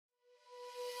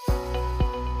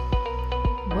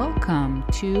Welcome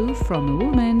to From a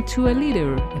Woman to a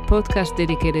Leader, a podcast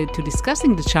dedicated to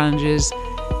discussing the challenges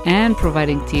and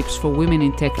providing tips for women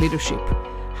in tech leadership.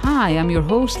 Hi, I'm your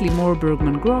host, Limor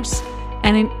Bergman-Gross,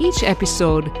 and in each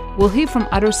episode, we'll hear from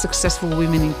other successful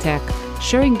women in tech,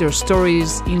 sharing their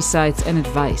stories, insights, and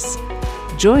advice.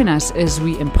 Join us as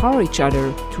we empower each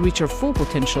other to reach our full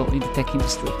potential in the tech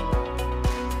industry.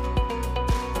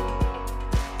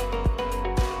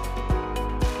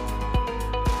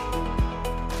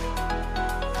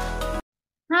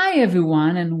 Hi,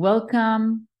 everyone, and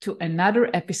welcome to another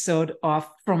episode of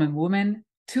From a Woman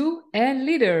to a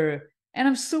Leader. And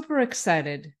I'm super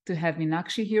excited to have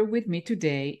Meenakshi here with me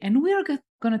today. And we are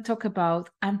going to talk about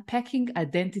unpacking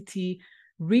identity,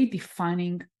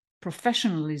 redefining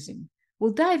professionalism.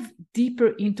 We'll dive deeper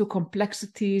into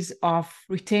complexities of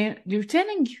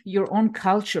retaining your own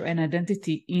culture and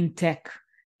identity in tech.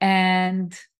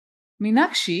 And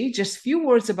Meenakshi, just a few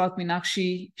words about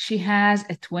Meenakshi. She has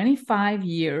a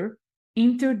 25-year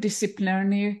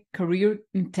interdisciplinary career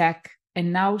in tech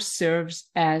and now serves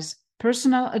as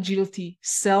personal agility,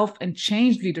 self, and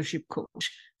change leadership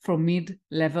coach for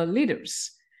mid-level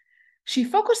leaders. She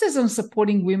focuses on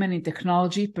supporting women in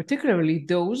technology, particularly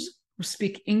those who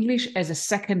speak English as a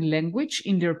second language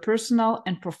in their personal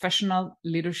and professional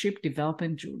leadership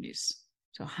development journeys.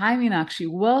 So, hi, Meenakshi.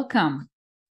 Welcome.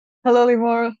 Hello,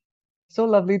 Limor. So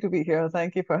lovely to be here.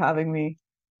 Thank you for having me.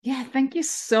 Yeah, thank you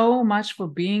so much for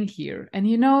being here. And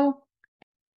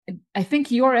I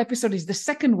think your episode is the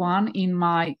second one in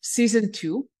my season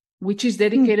 2, which is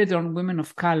dedicated on women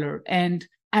of color. And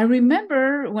I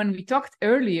remember when we talked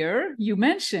earlier, you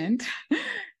mentioned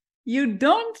you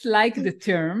don't like the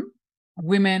term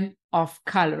women of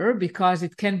color because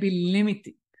it can be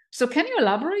limiting. So can you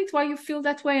elaborate why you feel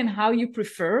that way and how you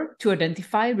prefer to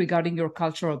identify regarding your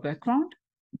cultural background?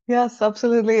 Yes,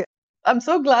 absolutely. I'm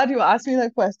so glad you asked me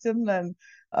that question. And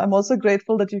I'm also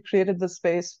grateful that you created the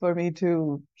space for me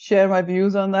to share my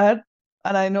views on that.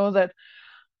 And I know that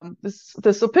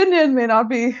this opinion may not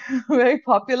be very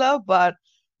popular, but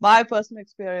my personal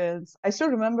experience, I still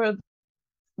remember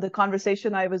the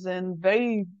conversation I was in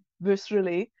very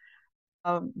viscerally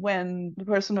when the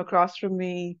person across from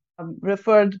me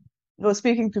was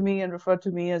speaking to me and referred to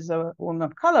me as a woman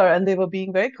of color, and they were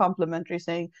being very complimentary,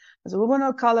 saying, as a woman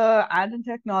of color and in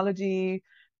technology,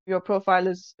 your profile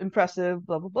is impressive,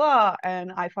 blah, blah, blah.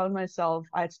 And I found myself,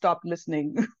 I had stopped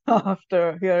listening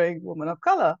after hearing woman of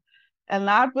color. And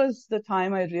that was the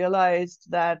time I realized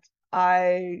that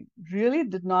I really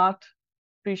did not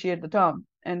appreciate the term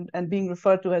and being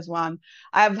referred to as one.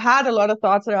 I've had a lot of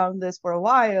thoughts around this for a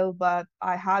while, but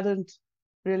I hadn't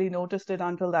really noticed it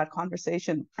until that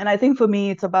conversation. And I think for me,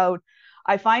 it's about,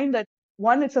 I find that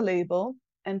one, it's a label,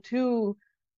 and two,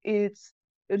 it's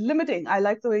limiting. I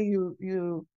like the way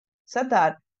you said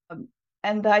that.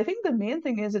 And I think the main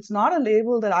thing is it's not a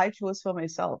label that I chose for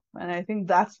myself. And I think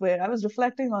that's where I was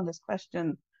reflecting on this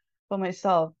question for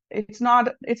myself. It's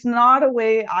not a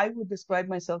way I would describe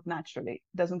myself naturally.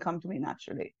 It doesn't come to me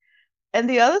naturally. And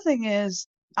the other thing is,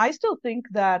 I still think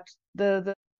that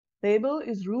the label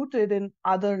is rooted in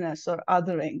otherness or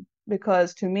othering,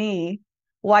 because to me,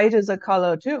 white is a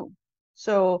color too.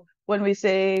 So when we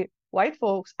say white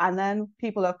folks and then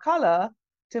people of color,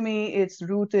 to me, it's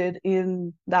rooted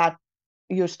in that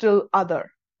you're still other,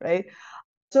 right?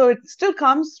 So it still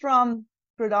comes from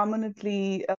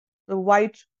predominantly the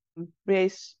white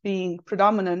race being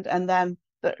predominant and then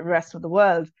the rest of the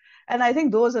world. And I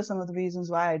think those are some of the reasons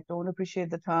why I don't appreciate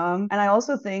the term. And I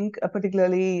also think,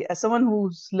 particularly as someone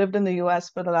who's lived in the US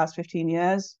for the last 15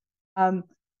 years,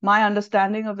 my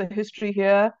understanding of the history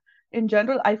here in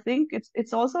general, I think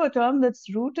it's also a term that's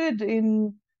rooted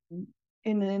in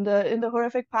the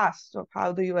horrific past of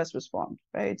how the US was formed,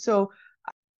 right? So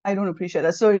I don't appreciate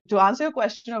that. So to answer your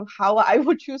question of how I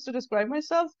would choose to describe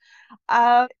myself,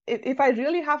 if I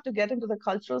really have to get into the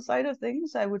cultural side of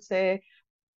things, I would say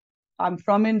I'm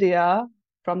from India,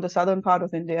 from the southern part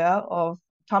of India, of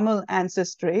Tamil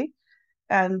ancestry,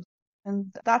 and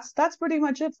that's pretty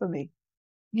much it for me.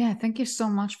 Yeah, thank you so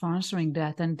much for answering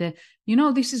that. And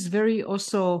this is very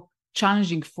also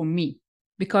challenging for me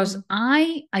because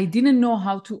I didn't know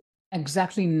how to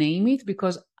exactly name it,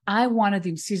 because I wanted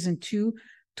in season 2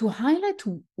 to highlight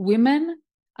women.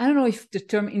 I don't know if the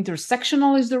term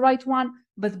intersectional is the right one,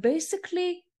 but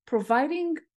basically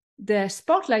providing the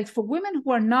spotlight for women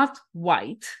who are not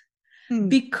white.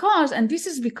 Because, and this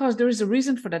is because there is a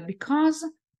reason for that, because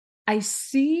I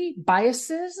see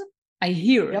biases, I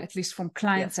hear, at least from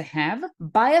clients I have,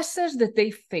 biases that they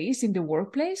face in the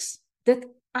workplace that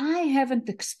I haven't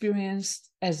experienced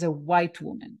as a white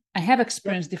woman. I have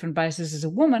experienced different biases as a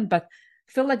woman, but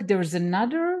feel like there's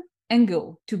another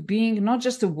angle to being not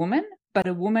just a woman, but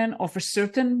a woman of a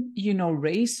certain,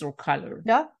 race or color.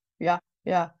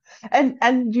 Yeah.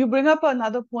 And you bring up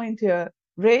another point here,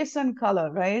 race and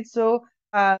color, right? So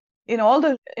in all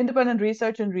the independent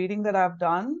research and reading that I've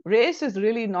done, race is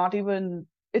really not even,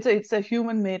 it's a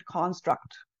human-made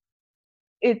construct.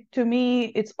 To me,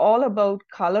 it's all about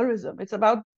colorism. It's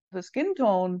about the skin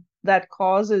tone that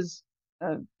causes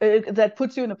that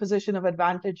puts you in a position of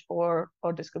advantage or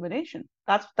discrimination.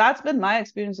 That's been my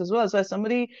experience as well. So as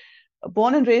somebody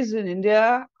born and raised in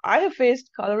India, I have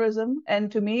faced colorism,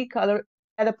 and to me, color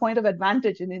at a point of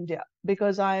advantage in India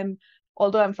because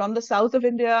although I'm from the south of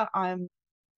India, I'm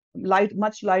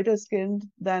much lighter skinned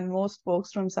than most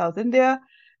folks from South India.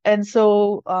 And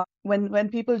so when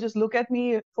people just look at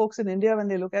me, folks in India, when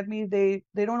they look at me, they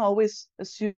don't always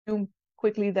assume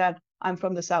quickly that I'm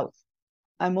from the South.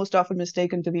 I'm most often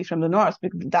mistaken to be from the North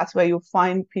because that's where you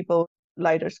find people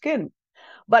lighter skin.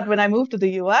 But when I moved to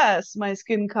the US, my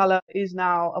skin color is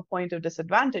now a point of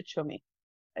disadvantage for me,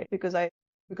 right? Because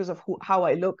of how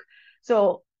I look.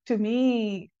 So to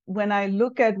me, when I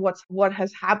look at what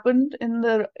has happened in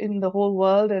the whole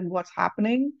world and what's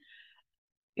happening,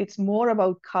 it's more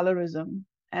about colorism.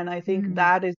 And I think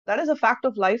that is a fact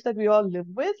of life that we all live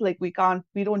with. Like we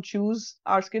don't choose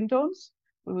our skin tones.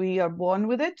 We are born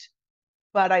with it.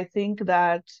 But I think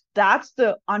that's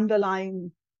the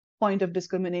underlying point of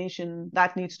discrimination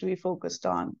that needs to be focused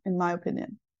on, in my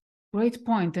opinion. Great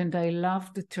point. And I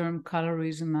love the term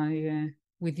colorism.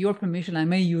 With your permission, I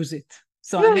may use it.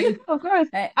 So of course.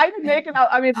 I didn't make it out.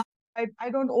 I mean, I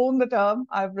don't own the term.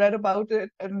 I've read about it,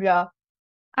 and yeah.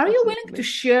 Are you willing to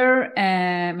share,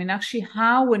 Meenakshi,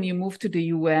 how when you moved to the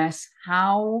US,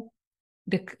 how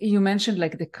you mentioned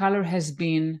like the color has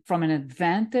been from an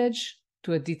advantage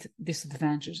to a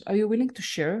disadvantage? Are you willing to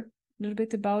share a little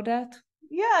bit about that?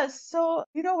 Yes. So,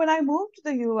 when I moved to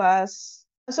the US,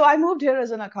 so I moved here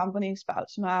as an accompanying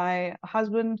spouse. My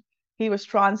husband, he was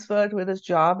transferred with his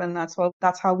job, and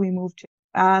that's how we moved here.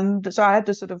 And so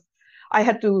I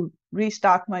had to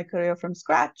restart my career from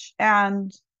scratch.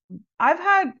 And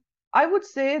I would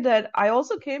say that I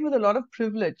also came with a lot of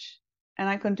privilege, and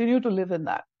I continue to live in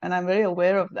that. And I'm very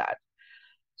aware of that.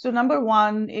 So number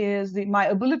one is my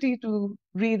ability to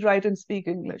read, write, and speak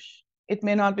English. It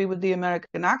may not be with the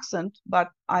American accent, but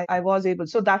I was able.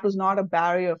 So that was not a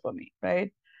barrier for me,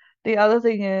 right? The other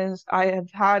thing is I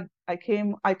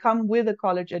come with a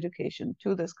college education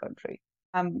to this country.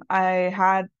 I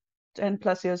had 10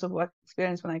 plus years of work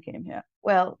experience when I came here.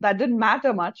 Well, that didn't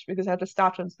matter much because I had to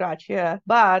start from scratch here.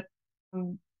 But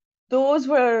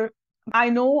I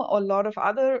know a lot of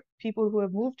other people who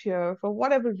have moved here for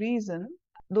whatever reason,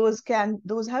 those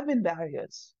have been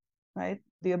barriers, right?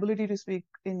 The ability to speak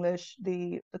English,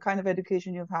 the kind of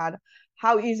education you've had,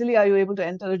 how easily are you able to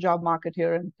enter the job market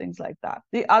here and things like that.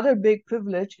 The other big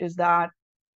privilege is that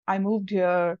I moved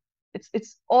here.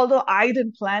 It's although I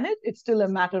didn't plan it, it's still a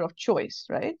matter of choice,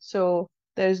 right? So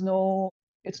it's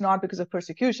not because of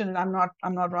persecution, and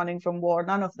I'm not running from war,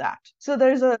 none of that. So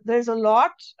there's a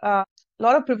lot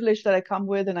of privilege that I come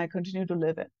with and I continue to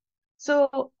live in.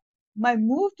 So my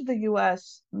move to the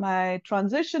US, my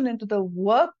transition into the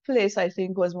workplace, I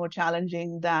think was more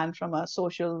challenging than from a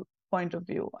social point of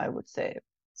view, I would say.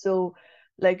 So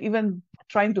like even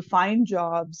trying to find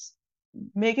jobs,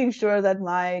 making sure that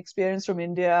my experience from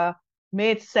India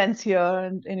made sense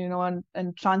here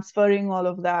and transferring all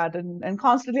of that and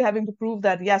constantly having to prove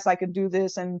that, yes, I can do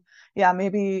this. And yeah,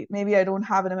 maybe I don't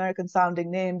have an American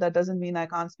sounding name. That doesn't mean I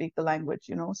can't speak the language,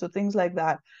 so things like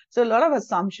that. So a lot of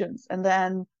assumptions. And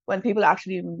then when people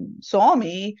actually saw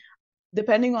me,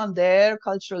 depending on their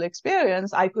cultural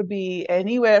experience, I could be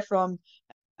anywhere from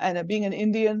being an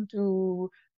Indian to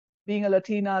being a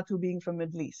Latina to being from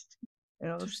Middle East.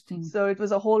 So it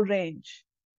was a whole range.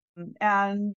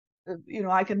 And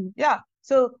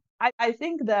so I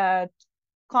think that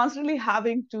constantly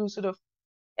having to sort of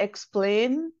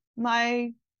explain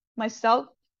myself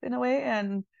in a way,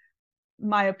 and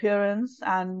my appearance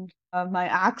and my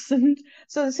accent.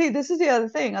 So see, this is the other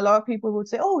thing. A lot of people would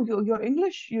say, oh, you're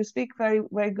English, you speak very,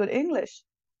 very good English.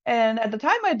 And at the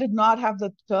time I did not have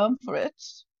the term for it,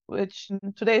 which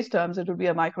in today's terms, it would be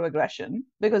a microaggression,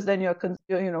 because then your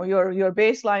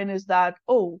baseline is that,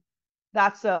 oh,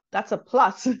 that's a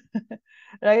plus,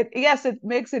 right? Yes, it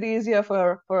makes it easier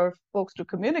for folks to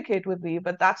communicate with me,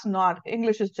 but that's not,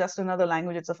 English is just another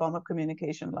language. It's a form of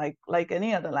communication like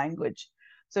any other language.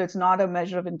 So it's not a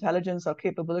measure of intelligence or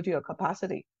capability or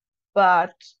capacity.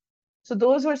 But so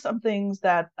those were some things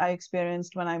that I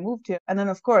experienced when I moved here. And then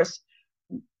of course,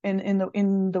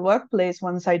 in the workplace,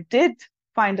 once I did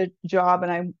find a job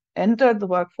and I entered the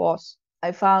workforce,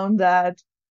 I found that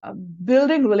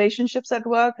building relationships at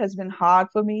work has been hard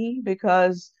for me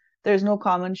because there's no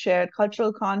common shared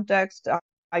cultural context.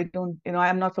 I don't,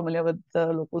 I'm not familiar with the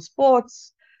local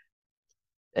sports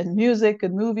and music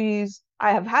and movies.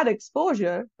 I have had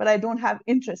exposure, but I don't have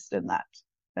interest in that,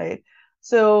 right?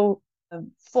 So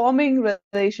forming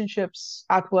relationships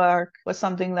at work was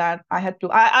something that I had to,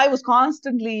 I was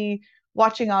constantly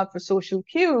watching out for social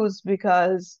cues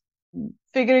because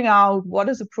figuring out what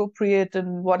is appropriate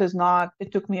and what is not,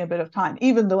 it took me a bit of time,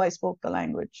 even though I spoke the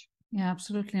language. Yeah,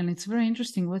 absolutely. And it's very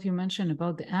interesting what you mentioned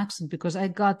about the accent, because I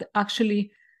got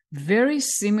actually very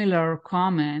similar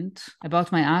comment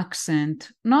about my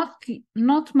accent,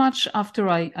 not much after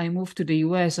I moved to the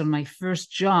US on my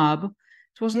first job.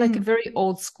 It was like a very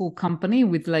old school company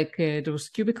with like those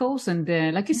cubicles and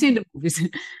like you see in the movies,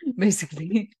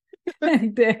 basically.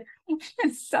 and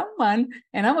someone,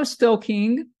 and I was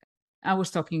talking to,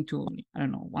 I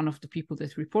don't know, one of the people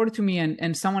that reported to me,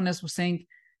 and someone else was saying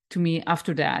to me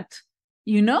after that,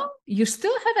 you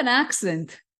still have an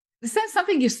accent. They said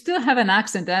something, you still have an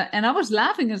accent. And I was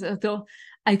laughing as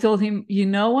I told him, you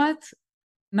know what?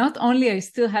 Not only I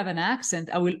still have an accent,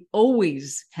 I will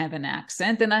always have an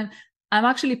accent. And I'm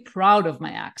actually proud of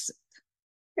my accent.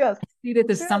 Yes. I see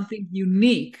that as something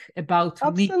unique about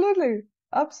me.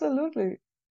 Absolutely.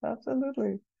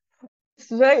 It's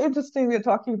very interesting we're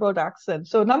talking about accent.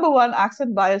 So number one,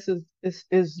 accent bias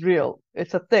is real.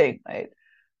 It's a thing, right?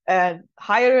 And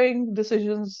hiring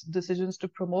decisions to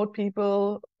promote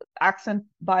people, accent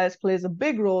bias plays a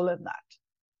big role in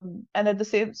that. And at the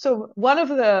same, so one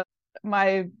of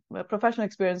my professional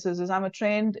experiences is I'm a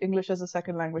trained English as a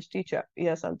second language teacher,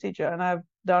 ESL teacher, and I've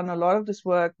done a lot of this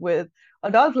work with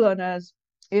adult learners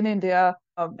in India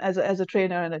as a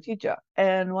trainer and a teacher.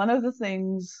 And one of the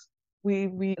things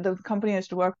the company I used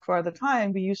to work for at the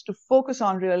time, we used to focus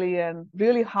on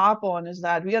really harp on is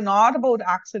that we are not about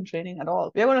accent training at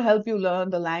all. We are going to help you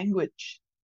learn the language.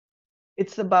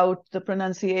 It's about the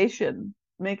pronunciation,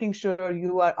 making sure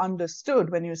you are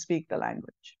understood when you speak the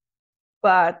language.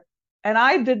 And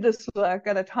I did this work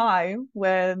at a time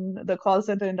when the call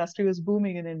center industry was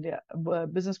booming in India.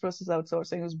 Business process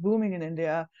outsourcing was booming in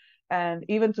India. And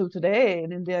even till today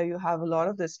in India, you have a lot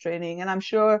of this training. And I'm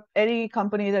sure any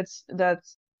company that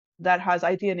has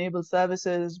IT-enabled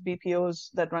services, BPOs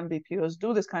that run BPOs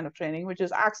do this kind of training, which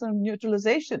is accent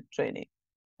neutralization training,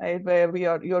 right? Where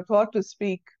you're taught to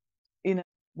speak in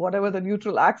whatever the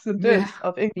neutral accent is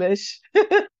of English,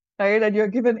 right? And you're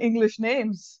given English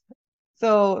names.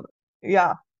 So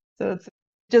yeah, so it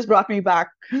just brought me back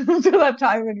to that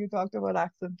time when you talked about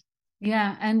accent.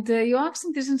 Yeah, and your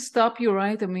accent doesn't stop you,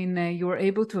 right? I mean, you were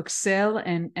able to excel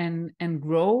and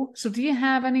grow. So, do you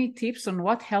have any tips on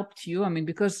what helped you? I mean,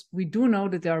 because we do know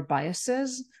that there are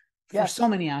biases for so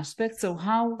many aspects. So,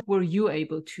 how were you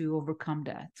able to overcome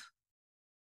that?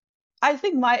 I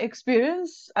think my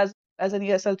experience as an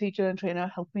ESL teacher and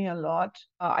trainer helped me a lot.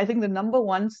 I think the number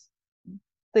one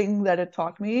thing that it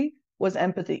taught me was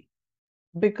empathy,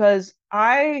 because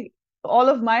all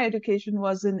of my education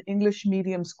was in English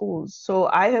medium schools. So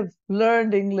I have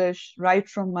learned English right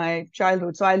from my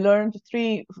childhood. So I learned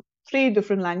three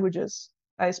different languages.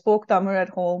 I spoke Tamil at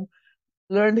home,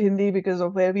 learned Hindi because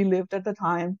of where we lived at the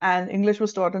time, and English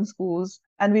was taught in schools.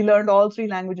 And we learned all three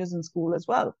languages in school as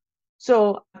well.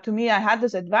 So to me, I had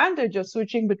this advantage of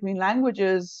switching between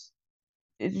languages.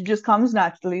 It just comes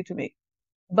naturally to me.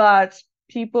 But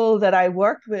people that I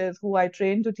worked with who I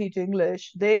trained to teach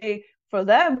English, for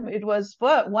them, it was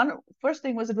first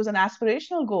thing was it was an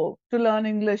aspirational goal to learn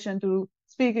English and to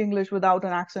speak English without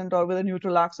an accent or with a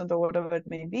neutral accent or whatever it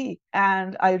may be.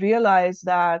 And I realized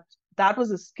that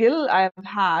was a skill I've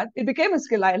had. It became a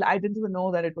skill. I didn't even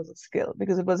know that it was a skill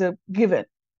because it was a given,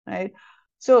 right?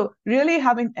 So really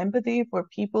having empathy for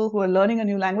people who are learning a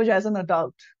new language as an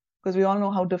adult, because we all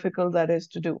know how difficult that is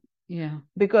to do. Yeah.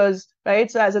 Because,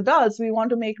 right, so as adults, we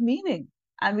want to make meaning.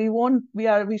 And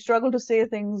we struggle to say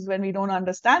things when we don't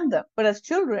understand them. But as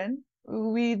children,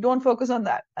 we don't focus on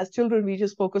that. As children, we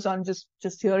just focus on just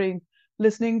hearing,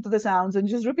 listening to the sounds and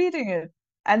just repeating it.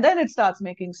 And then it starts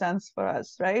making sense for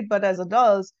us, right? But as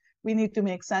adults, we need to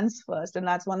make sense first. And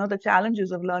that's one of the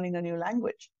challenges of learning a new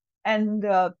language. And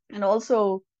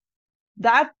also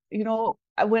that,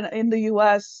 when in the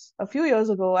US a few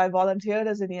years ago, I volunteered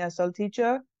as an ESL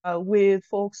teacher with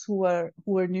folks who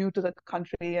were new to the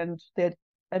country and they'd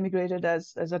emigrated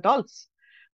as adults.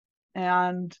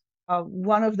 And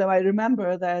one of them, I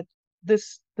remember that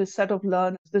this set of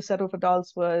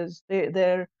adults was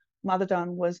their mother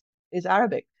tongue is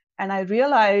Arabic. And I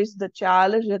realized the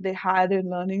challenge that they had in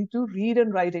learning to read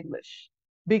and write English.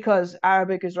 because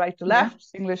Arabic is right to left,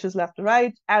 English is left to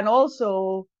right, and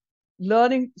also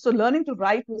learning to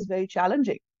write was very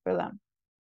challenging for them.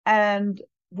 And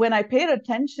when I paid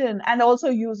attention, and also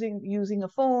using a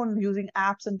phone, using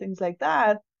apps and things like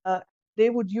that, they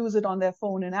would use it on their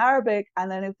phone in Arabic, and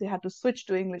then if they had to switch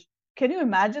to English, can you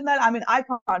imagine that? I mean, I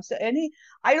can't say any.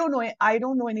 I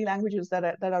don't know any languages that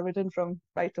are written from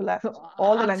right to left. So,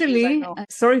 All the languages I actually, know.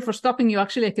 sorry for stopping you.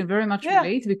 Actually, I can very much Yeah.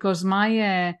 relate because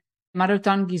my mother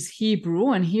tongue is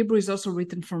Hebrew, and Hebrew is also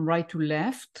written from right to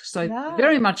left. So I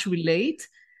very much relate.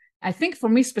 I think for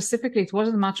me specifically, it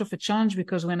wasn't much of a challenge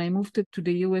because when I moved to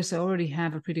the US, I already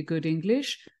have a pretty good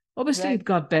English. Obviously, it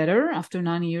got better after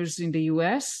 9 years in the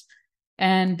US.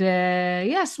 And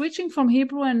switching from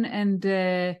Hebrew and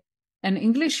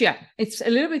English, it's a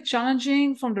little bit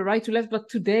challenging from the right to left, but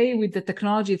today with the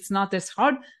technology, it's not as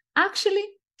hard. Actually,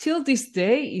 till this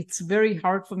day, it's very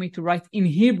hard for me to write in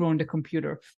Hebrew on the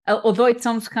computer. Although it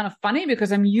sounds kind of funny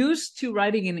because I'm used to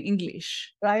writing in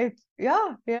English. Right.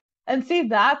 Yeah. Yeah. And see,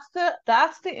 that's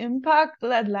the impact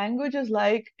that languages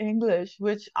like English,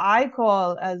 which I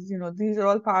call as, these are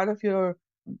all part of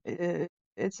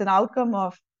it's an outcome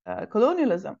of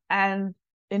colonialism. And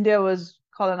India was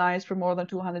colonized for more than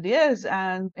 200 years.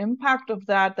 And impact of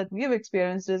that we have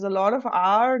experienced is a lot of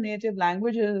our native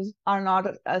languages are not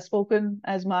spoken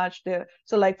as much there.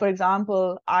 So like, for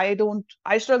example, I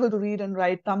struggle to read and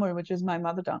write Tamil, which is my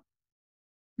mother tongue,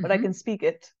 but I can speak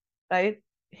it, right?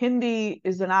 Hindi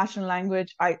is the national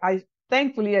language. I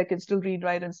thankfully I can still read,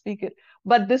 write, and speak it.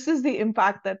 But this is the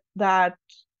impact that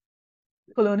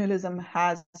colonialism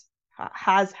has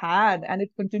had, and it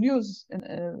continues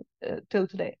till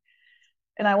today.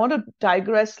 And I want to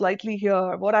digress slightly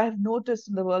here. What I have noticed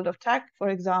in the world of tech, for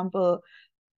example,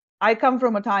 I come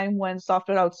from a time when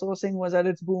software outsourcing was at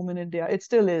its boom in India. It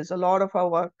still is. A lot of our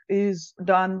work is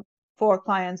done for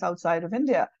clients outside of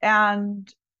India. And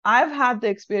I've had the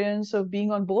experience of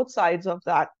being on both sides of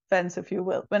that fence, if you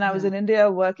will. When I was in India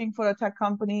working for a tech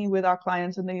company with our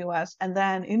clients in the US, and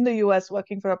then in the US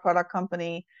working for a product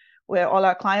company where all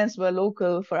our clients were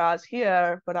local for us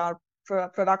here, but our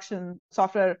production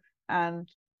software and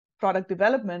product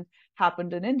development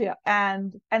happened in India.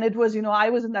 And it was, I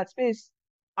was in that space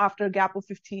after a gap of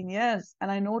 15 years.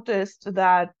 And I noticed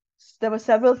that there were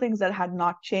several things that had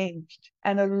not changed.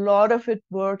 And a lot of it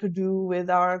were to do with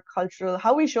our cultural,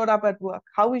 how we showed up at work,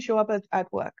 how we show up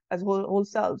at work as whole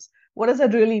selves. What does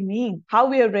that really mean? How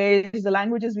we are raised, the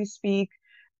languages we speak,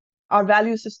 our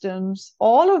value systems,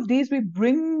 all of these, we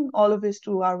bring all of this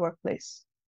to our workplace.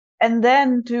 And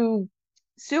then to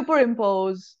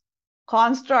superimpose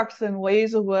constructs and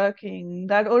ways of working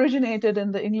that originated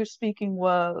in the English-speaking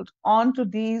world onto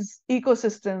these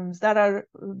ecosystems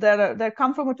that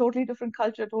come from a totally different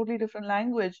culture, totally different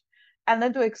language, and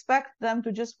then to expect them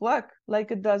to just work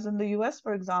like it does in the US,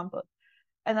 for example.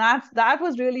 And that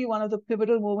was really one of the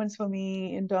pivotal moments for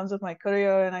me in terms of my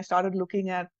career. And I started looking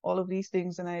at all of these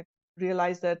things, and I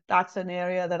realized that that's an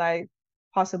area that I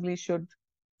possibly should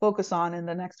focus on in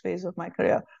the next phase of my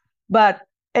career. But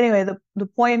anyway, the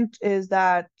point is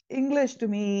that English to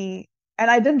me, and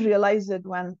I didn't realize it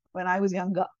when I was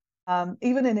younger,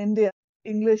 even in India,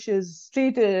 English is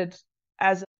treated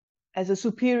as a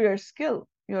superior skill.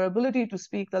 Your ability to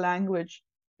speak the language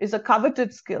is a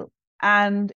coveted skill,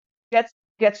 and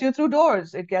gets you through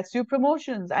doors. It gets you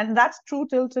promotions, and that's true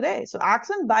till today. So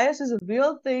accent bias is a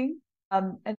real thing,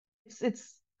 and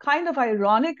it's kind of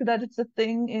ironic that it's a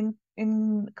thing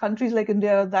in countries like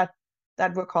India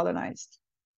that were colonized.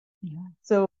 Yeah.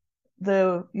 So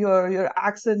your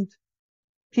accent,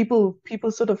 people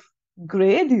sort of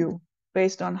grade you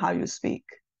based on how you speak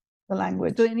the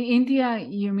language. So in India,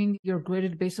 you mean you're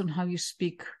graded based on how you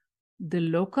speak the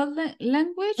local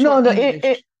language? No,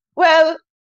 well,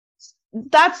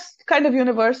 that's kind of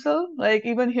universal. Like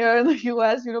even here in the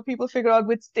US, people figure out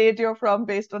which state you're from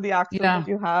based on the accent that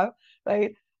you have,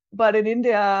 right? But in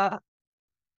India,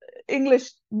 English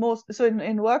so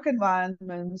in work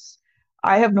environments,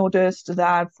 I have noticed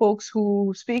that folks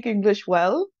who speak English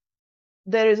well,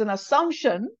 there is an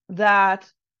assumption that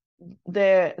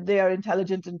they are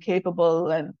intelligent and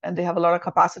capable, and they have a lot of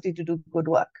capacity to do good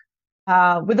work.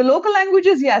 With the local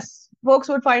languages, yes, folks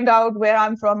would find out where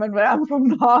I'm from and where I'm from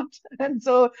not. And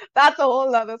so that's a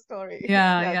whole other story.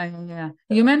 Yeah.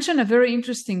 You mentioned a very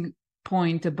interesting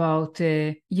point about,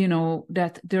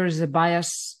 that there is a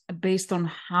bias based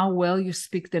on how well you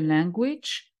speak the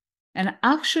language. And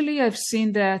actually, I've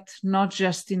seen that not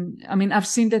just I've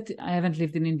seen that, I haven't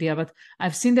lived in India, but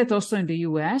I've seen that also in the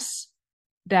US,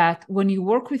 that when you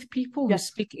work with people who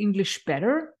speak English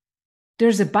better,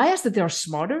 there's a bias that they're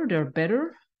smarter, they're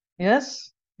better.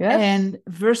 Yes. Yes. And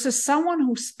versus someone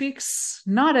who speaks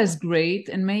not as great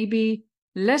and maybe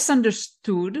less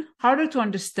understood, harder to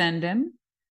understand them,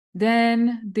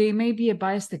 then they may be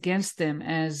biased against them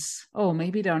as, oh,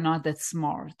 maybe they're not that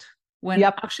smart, when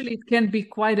Yep. actually it can be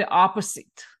quite the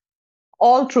opposite.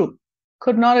 All true.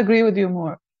 Could not agree with you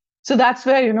more. So that's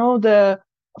where,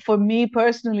 for me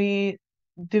personally,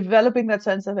 developing that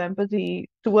sense of empathy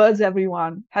towards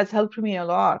everyone has helped me a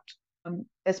lot.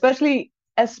 Especially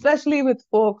with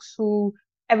folks who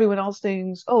everyone else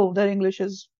thinks, oh, their English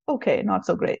is okay, not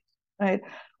so great, right?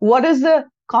 What is the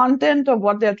content of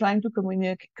what they're trying to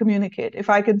communicate? If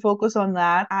I can focus on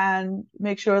that and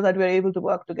make sure that we're able to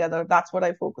work together, that's what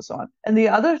I focus on. And the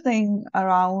other thing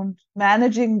around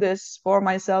managing this for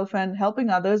myself and helping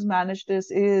others manage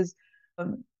this is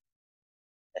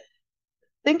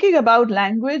thinking about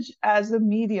language as a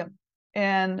medium,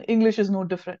 and English is no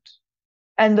different.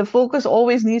 And the focus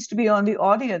always needs to be on the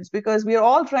audience because we're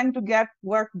all trying to get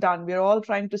work done. We're all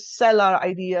trying to sell our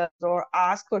ideas or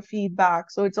ask for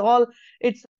feedback. So it's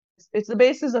the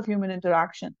basis of human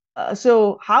interaction.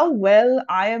 So how well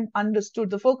I am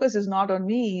understood, the focus is not on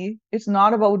me. It's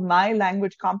not about my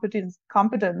language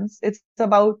competence. It's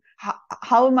about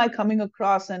how am I coming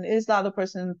across, and is the other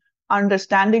person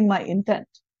understanding my intent?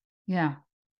 Yeah.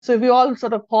 So if we all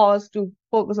sort of pause to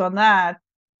focus on that,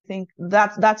 I think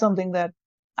that's something that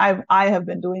I have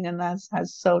been doing, and that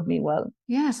has served me well.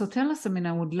 Yeah. So tell us, I mean,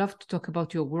 I would love to talk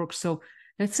about your work. So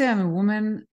let's say I'm a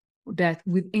woman that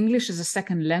with English as a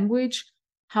second language.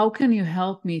 How can you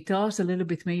help me? Tell us a little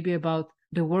bit maybe about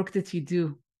the work that you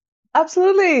do.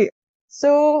 Absolutely.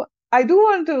 So I do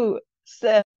want to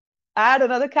add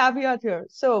another caveat here.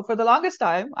 So for the longest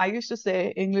time, I used to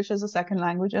say English as a second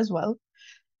language as well.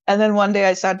 And then one day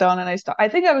I sat down and I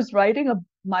think I was writing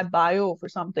my bio for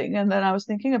something. And then I was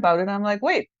thinking about it. And I'm like,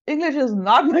 wait, English is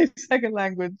not my second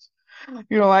language.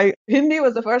 Hindi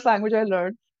was the first language I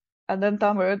learned, and then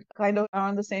Tamil kind of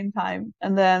around the same time.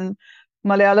 And then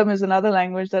Malayalam is another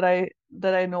language that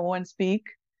I know and speak.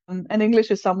 And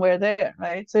English is somewhere there,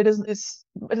 right? So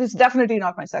it's definitely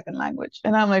not my second language.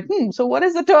 And I'm like, so what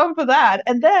is the term for that?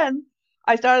 And then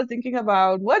I started thinking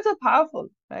about words are powerful,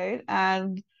 right?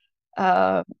 And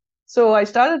uh, so I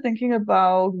started thinking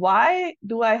about why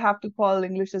do I have to call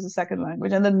English as a second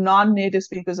language and the non-native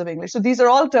speakers of English. So these are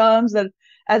all terms that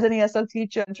as an ESL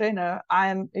teacher and trainer,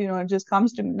 it just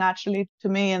comes to naturally to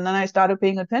me. And then I started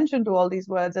paying attention to all these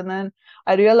words. And then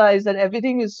I realized that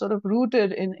everything is sort of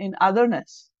rooted in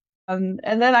otherness. And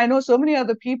then I know so many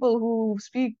other people who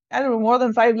speak, I don't know, more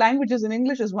than 5 languages, and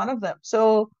English is one of them.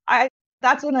 So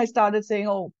that's when I started saying,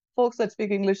 oh, folks that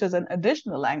speak English as an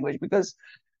additional language, because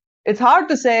it's hard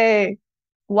to say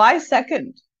why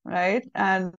second, right?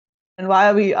 And why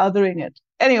are we othering it?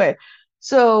 Anyway,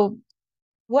 so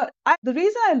the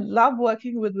reason I love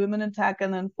working with women in tech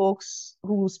and then folks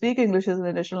who speak English as an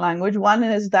additional language, one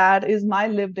is my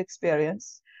lived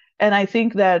experience. And I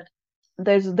think that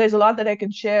there's a lot that I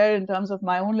can share in terms of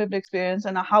my own lived experience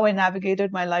and how I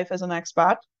navigated my life as an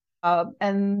expat.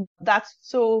 And that's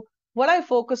so what I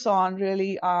focus on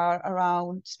really are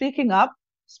around speaking up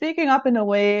in a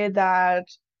way that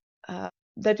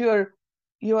that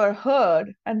you are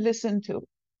heard and listened to,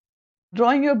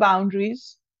 drawing your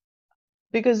boundaries,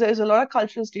 because there's a lot of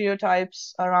cultural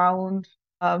stereotypes around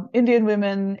Indian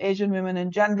women, Asian women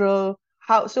in general.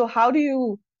 How do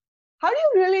you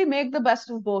really make the best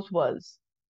of both worlds?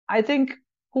 I think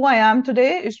who I am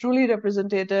today is truly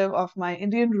representative of my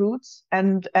Indian roots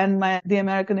and the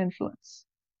American influence.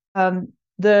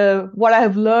 What I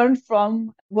have learned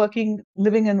from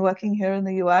living and working here in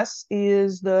the US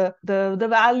is the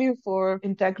value for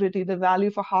integrity, the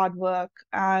value for hard work,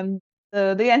 and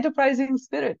the enterprising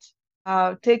spirit,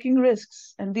 taking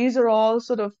risks. And these are all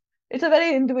it's a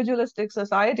very individualistic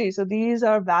society. So these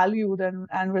are valued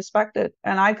and respected.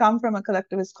 And I come from a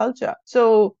collectivist culture.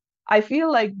 So I feel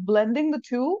like blending the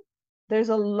two, there's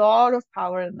a lot of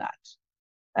power in that.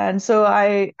 And so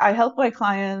I help my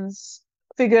clients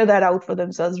figure that out for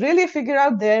themselves, really figure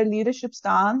out their leadership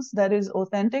stance that is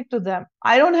authentic to them.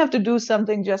 I don't have to do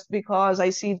something just because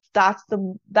I see that's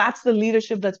the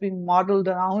leadership that's being modeled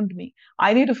around me.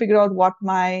 I need to figure out what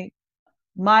my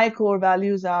core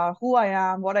values are, who I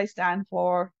am, what I stand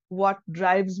for, what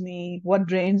drives me, what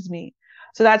drains me.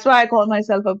 So that's why I call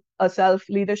myself a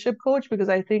self-leadership coach, because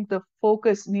I think the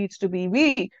focus needs to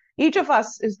be each of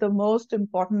us is the most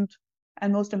important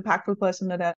and most impactful person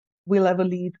that we'll ever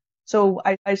lead. So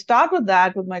I start with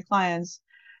that with my clients,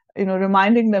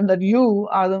 reminding them that you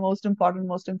are the most important,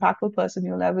 most impactful person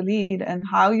you'll ever lead, and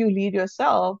how you lead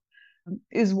yourself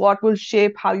is what will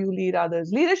shape how you lead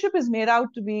others. Leadership is made out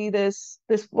to be this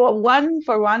one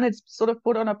for one. It's sort of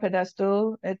put on a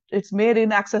pedestal. It's made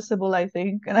inaccessible, I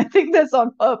think, and I think that's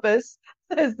on purpose.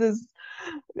 There's this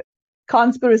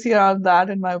conspiracy around that,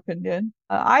 in my opinion.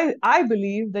 I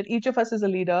believe that each of us is a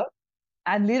leader,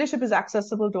 and leadership is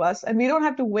accessible to us, and we don't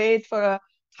have to wait for a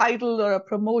title or a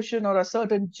promotion or a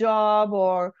certain job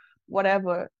or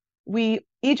whatever. We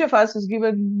Each of us is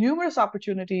given numerous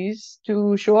opportunities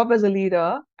to show up as a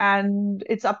leader, and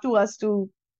it's up to us to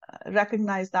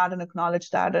recognize that and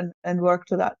acknowledge that and work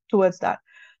towards that.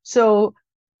 So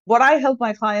what I help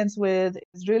my clients with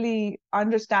is really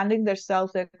understanding their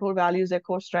self, their core values, their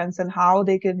core strengths, and how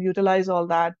they can utilize all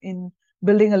that in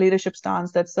building a leadership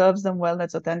stance that serves them well,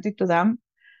 that's authentic to them,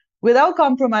 without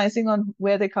compromising on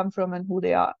where they come from and who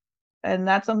they are. And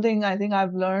that's something I think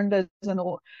I've learned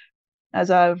as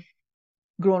I've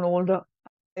grown older.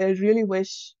 I really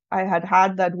wish I had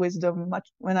had that wisdom much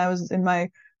when I was in my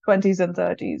 20s and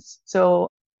 30s. So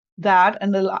that,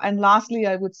 and lastly,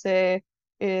 I would say,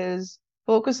 is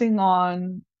focusing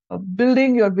on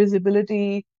building your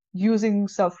visibility using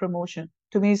self-promotion.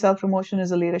 To me, self-promotion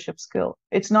is a leadership skill.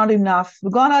 It's not enough.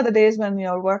 Gone are the days when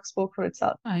your work spoke for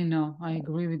itself. I know. I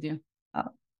agree with you.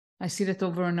 I see that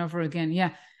over and over again.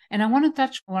 Yeah. And I want to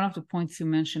touch one of the points you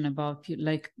mentioned about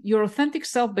like your authentic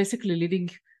self, basically leading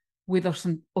with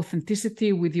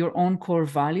authenticity, with your own core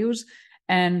values.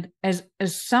 And as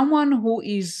someone who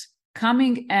is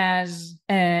coming as,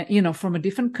 from a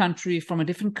different country, from a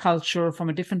different culture, from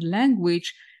a different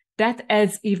language, that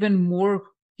adds even more,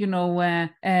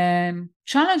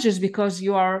 challenges, because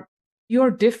you're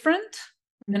different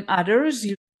than others,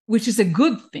 which is a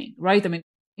good thing, right? I mean,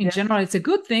 in general, it's a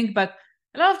good thing, but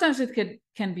a lot of times it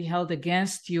can be held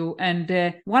against you.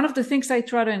 And one of the things I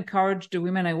try to encourage the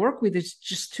women I work with is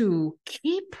just to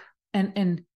keep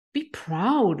and be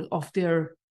proud of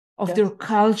their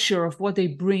culture, of what they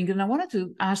bring. And I wanted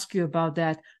to ask you about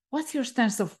that. What's your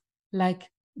stance of, like,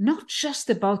 not just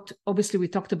about, obviously we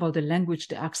talked about the language,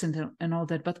 the accent and all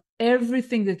that, but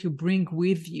everything that you bring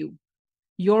with you,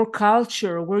 your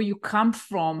culture, where you come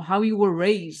from, how you were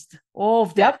raised, all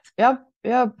of that. Yep.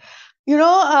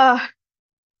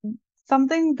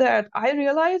 Something that I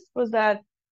realized was that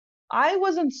I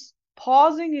wasn't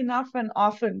pausing enough and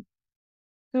often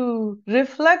to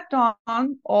reflect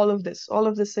on all of this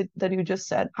that you just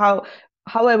said, how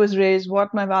I was raised,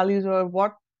 what my values were,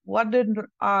 what did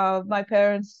my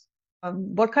parents,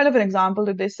 what kind of an example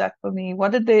did they set for me?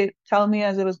 What did they tell me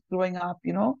as I was growing up,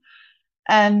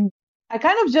 And I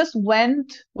kind of just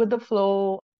went with the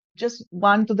flow, just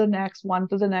one to the next,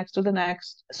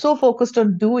 so focused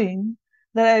on doing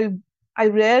that I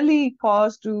rarely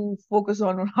pause to focus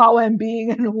on how I'm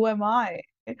being and who am I.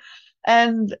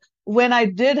 And when I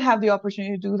did have the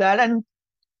opportunity to do that, and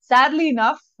sadly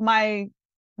enough, my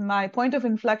point of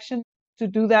inflection to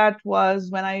do that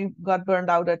was when I got burned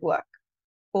out at work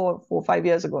 5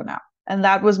 years ago now. And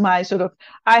that was my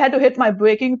I had to hit my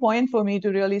breaking point for me to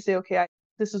really say, okay,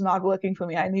 this is not working for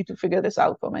me. I need to figure this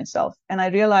out for myself. And I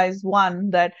realized,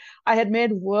 one, that I had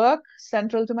made work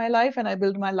central to my life, and I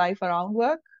built my life around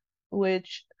work,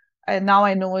 which now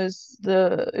I know is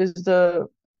the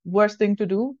worst thing to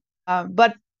do.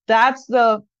 But that's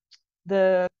the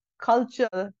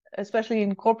culture, especially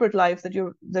in corporate life, that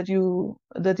you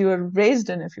are raised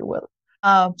in, if you will.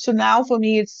 So now for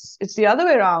me, it's the other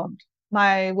way around.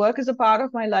 My work is a part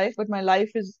of my life, but my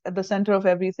life is at the center of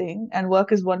everything, and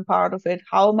work is one part of it.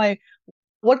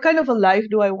 What kind of a life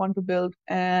do I want to build,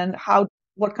 and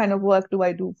what kind of work do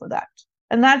I do for that?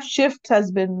 And that shift has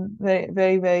been very,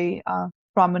 very, very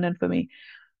prominent for me.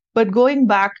 But going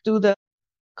back to the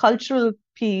cultural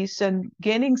piece and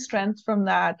gaining strength from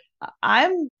that,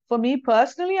 for me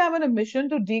personally, I'm on a mission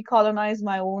to decolonize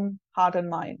my own heart and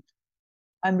mind.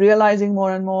 I'm realizing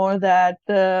more and more that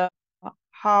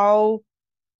how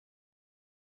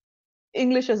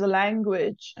English as a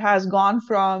language has gone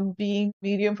from being a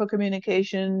medium for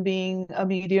communication, being a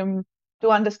medium to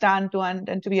understand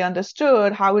and to be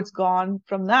understood, how it's gone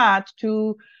from that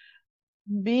to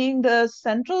being the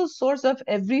central source of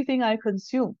everything I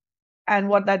consume. And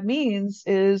what that means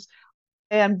is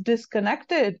I am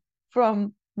disconnected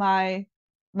from my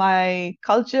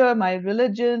culture, my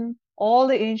religion, all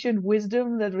the ancient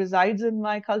wisdom that resides in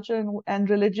my culture and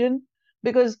religion,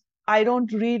 because I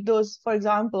don't read those. For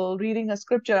example, reading a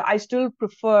scripture, I still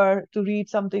prefer to read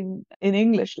something in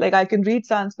English. Like, I can read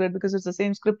Sanskrit because it's the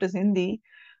same script as Hindi,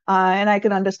 and I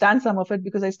can understand some of it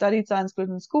because I studied Sanskrit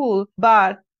in school,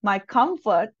 but my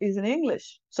comfort is in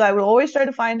English. So I will always try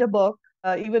to find a book,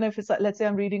 even if it's, let's say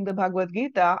I'm reading the Bhagavad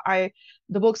Gita,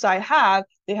 the books I have,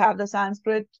 they have the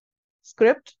Sanskrit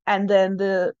script and then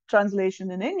the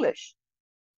translation in English.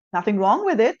 Nothing wrong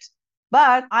with it,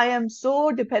 but I am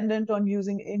so dependent on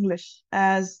using English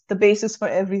as the basis for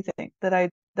everything that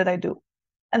I do.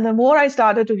 And the more I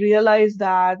started to realize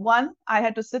that, one, I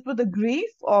had to sit with the grief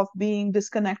of being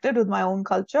disconnected with my own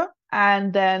culture.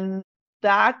 And then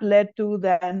that led to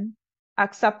then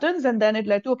acceptance. And then it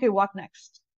led to, okay, what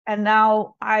next? And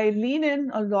now I lean in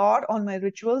a lot on my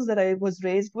rituals that I was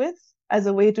raised with as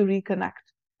a way to reconnect.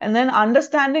 And then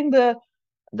understanding the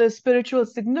spiritual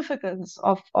significance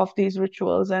of these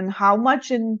rituals and how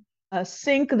much in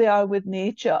sync they are with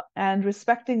nature and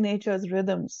respecting nature's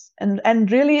rhythms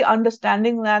and really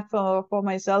understanding that for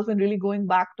myself and really going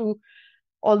back to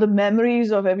all the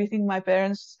memories of everything my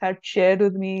parents had shared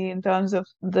with me in terms of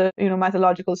the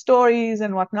mythological stories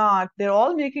and whatnot. They're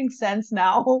all making sense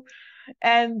now.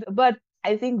 But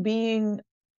I think being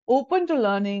open to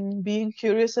learning, being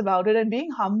curious about it, and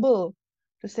being humble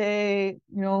to say,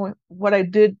 what I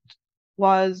did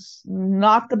was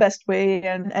not the best way,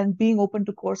 and being open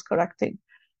to course correcting.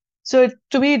 So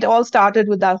to me, it all started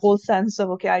with that whole sense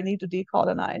of, okay, I need to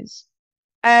decolonize.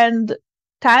 And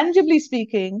tangibly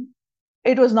speaking,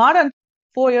 it was not until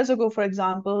 4 years ago, for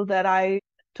example, that I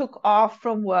took off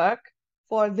from work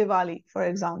for Diwali, for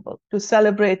example, to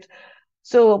celebrate.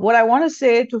 So what I want to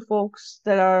say to folks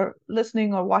that are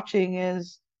listening or watching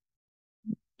is,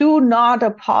 do not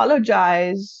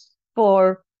apologize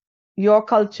for your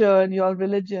culture and your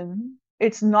religion.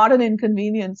 It's not an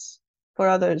inconvenience for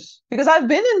others. Because I've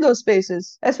been in those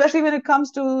spaces, especially when it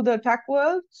comes to the tech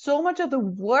world. So much of the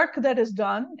work that is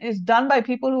done by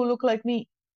people who look like me.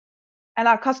 And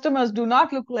our customers do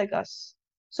not look like us.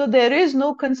 So there is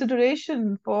no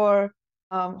consideration for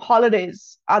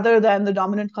holidays other than the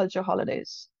dominant culture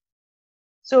holidays.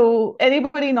 So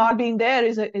anybody not being there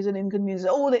is an inconvenience.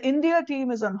 Oh, the India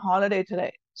team is on holiday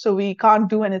today, so we can't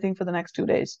do anything for the next 2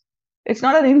 days. It's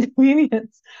not an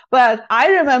inconvenience. But I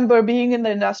remember being in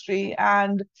the industry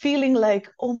and feeling like,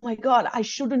 oh my God, I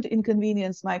shouldn't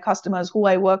inconvenience my customers, who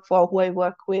I work for, who I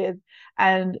work with,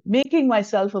 and making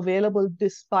myself available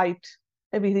despite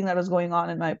everything that was going on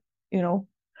in my.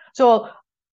 So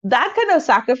that kind of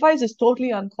sacrifice is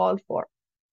totally uncalled for.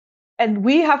 And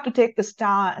we have to take the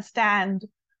stand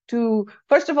to,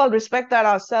 first of all, respect that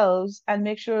ourselves and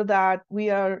make sure that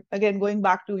we are, again, going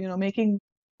back to, making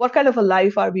what kind of a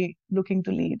life are we looking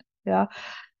to lead? Yeah.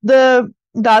 The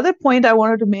other point I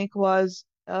wanted to make was,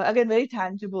 again, very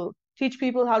tangible. Teach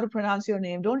people how to pronounce your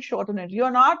name. Don't shorten it.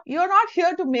 You're not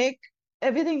here to make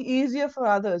everything easier for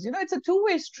others. It's a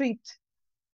two-way street.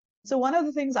 So one of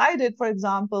the things I did, for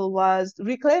example, was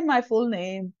reclaim my full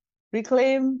name,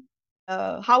 reclaim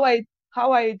how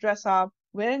I dress up,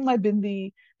 wearing my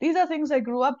bindi. These are things I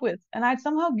grew up with, and I'd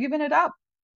somehow given it up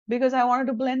because I wanted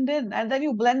to blend in. And then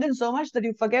you blend in so much that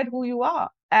you forget who you are.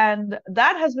 And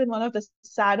that has been one of the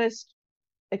saddest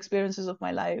experiences of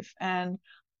my life. And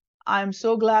I'm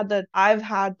so glad that I've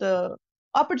had the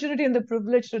opportunity and the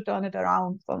privilege to turn it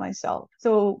around for myself.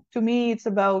 So to me, it's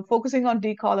about focusing on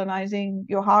decolonizing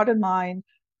your heart and mind.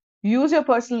 Use your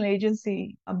personal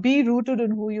agency. Be rooted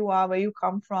in who you are, where you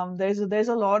come from. There's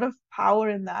a lot of power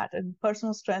in that and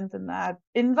personal strength in that.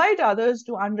 Invite others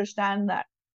to understand that,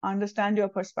 understand your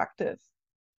perspective,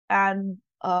 and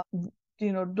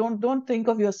don't think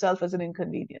of yourself as an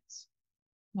inconvenience.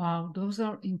 Wow, those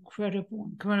are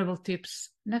incredible tips.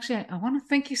 And actually, I want to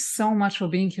thank you so much for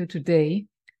being here today.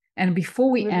 And before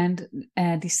we end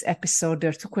this episode, there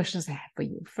are two questions I have for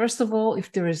you. First of all,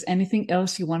 if there is anything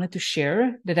else you wanted to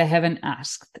share that I haven't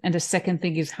asked. And the second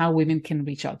thing is how women can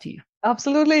reach out to you.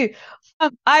 Absolutely.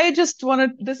 I just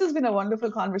this has been a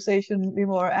wonderful conversation,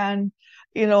 Limor, and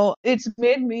it's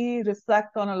made me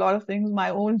reflect on a lot of things, my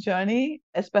own journey,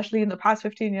 especially in the past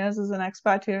 15 years as an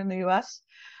expat here in the US.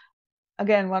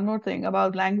 Again, one more thing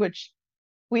about language.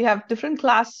 We have different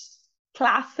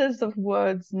classes of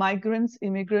words: migrants,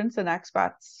 immigrants, and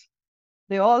expats.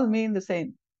 They all mean the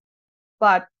same,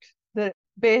 but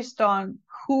based on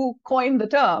who coined the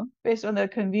term, based on their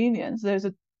convenience, there's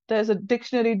a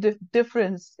dictionary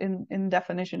difference in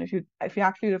definition if you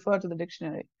actually refer to the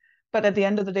dictionary. But at the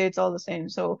end of the day, it's all the same.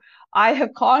 So I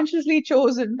have consciously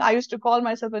chosen, I used to call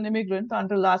myself an immigrant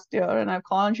until last year, and I've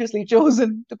consciously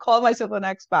chosen to call myself an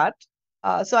expat.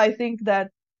 So I think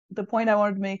that the point I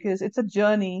wanted to make is it's a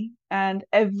journey, and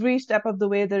every step of the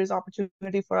way, there is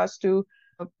opportunity for us to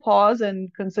pause and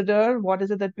consider, what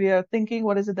is it that we are thinking?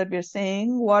 What is it that we are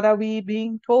saying? What are we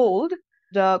being told?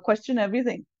 Question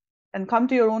everything and come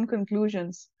to your own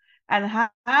conclusions, and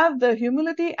have the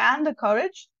humility and the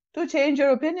courage to change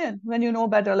your opinion when you know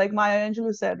better. Like Maya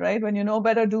Angelou said, right? When you know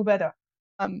better, do better.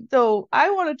 So I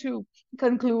wanted to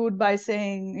conclude by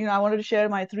saying, I wanted to share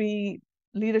my 3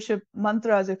 leadership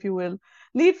mantras, if you will.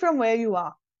 Lead from where you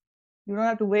are. You don't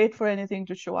have to wait for anything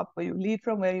to show up for you. Lead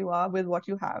from where you are with what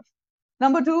you have.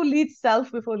 Number 2, lead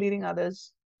self before leading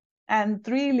others. And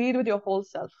 3, lead with your whole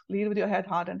self. Lead with your head,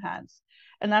 heart, and hands.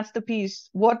 And that's the piece.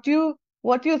 What you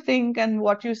think and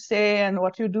what you say and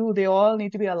what you do, they all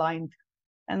need to be aligned.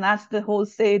 And that's the whole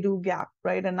say-do gap,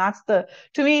 right? And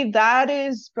to me, that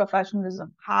is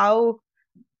professionalism. How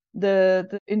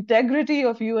the integrity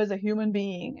of you as a human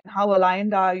being, and how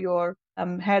aligned are your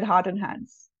head, heart, and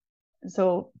hands.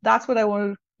 So that's what I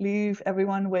want to leave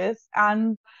everyone with.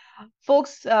 And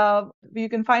folks, you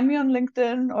can find me on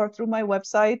LinkedIn or through my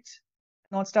website,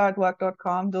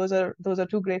 northstar@work.com. Those are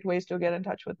 2 great ways to get in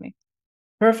touch with me.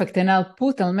 Perfect. And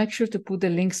I'll make sure to put the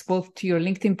links both to your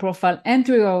LinkedIn profile and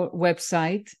to your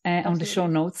website on the show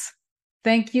notes.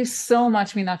 Thank you so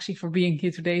much, Meenakshi, for being here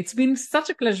today. It's been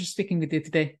such a pleasure speaking with you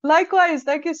today. Likewise.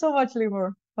 Thank you so much,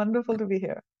 Limor. Wonderful to be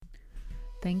here.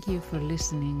 Thank you for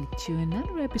listening to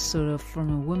another episode of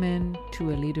From a Woman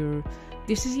to a Leader.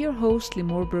 This is your host,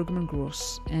 Limor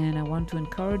Bergman-Gross, and I want to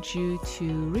encourage you to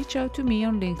reach out to me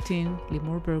on LinkedIn,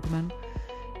 Limor Bergman,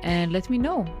 and let me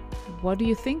know, what do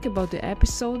you think about the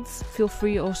episodes? Feel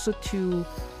free also to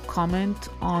comment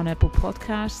on Apple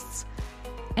Podcasts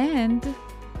and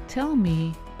tell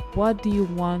me, what do you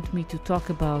want me to talk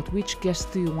about? Which guests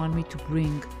do you want me to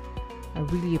bring? I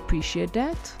really appreciate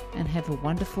that, and have a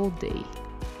wonderful day.